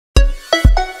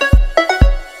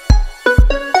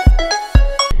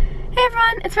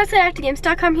it's Presley at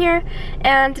actoutgames.com here,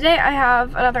 and today I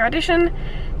have another audition.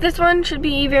 This one should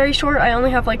be very short. I only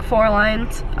have like 4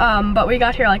 lines, but we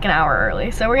got here like an hour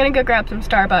early, so we're gonna go grab some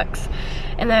Starbucks,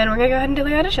 and then we're gonna go ahead and do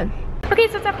the audition. Okay,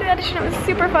 so it's after the audition. It was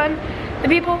super fun. The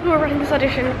people who were running this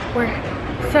audition were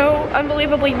so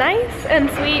unbelievably nice and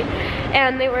sweet,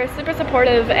 and they were super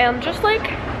supportive and just like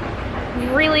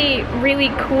really, really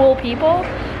cool people.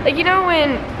 Like, you know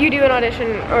when you do an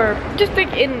audition, or just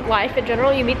like in life in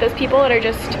general, you meet those people that are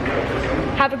just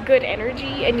have a good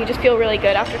energy and you just feel really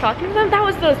good after talking to them? That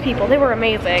was those people. They were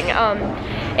amazing.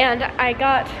 And I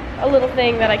got a little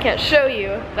thing that I can't show you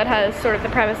that has sort of the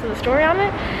premise of the story on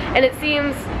it, and it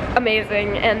seems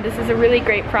amazing, and this is a really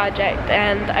great project,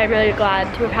 and I'm really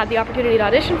glad to have had the opportunity to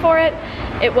audition for it.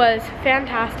 It was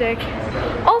fantastic.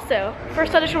 Also,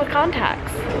 first audition with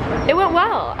contacts. It went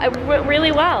well. It went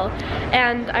really well,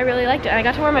 and I really liked it. And I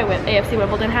got to wear my AFC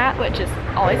Wimbledon hat, which is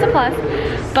always a plus.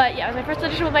 But yeah, it was my first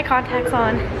audition with my contacts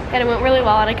on, and it went really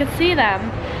well, and I could see them.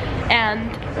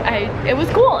 And it was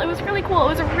cool. It was really cool. It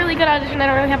was a really good audition. I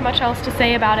don't really have much else to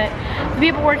say about it. The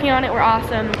people working on it were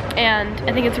awesome, and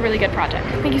I think it's a really good project.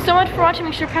 Thank you so much for watching.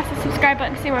 Make sure to press the subscribe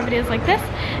button to see more videos like this,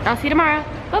 and I'll see you tomorrow.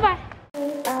 Bye-bye.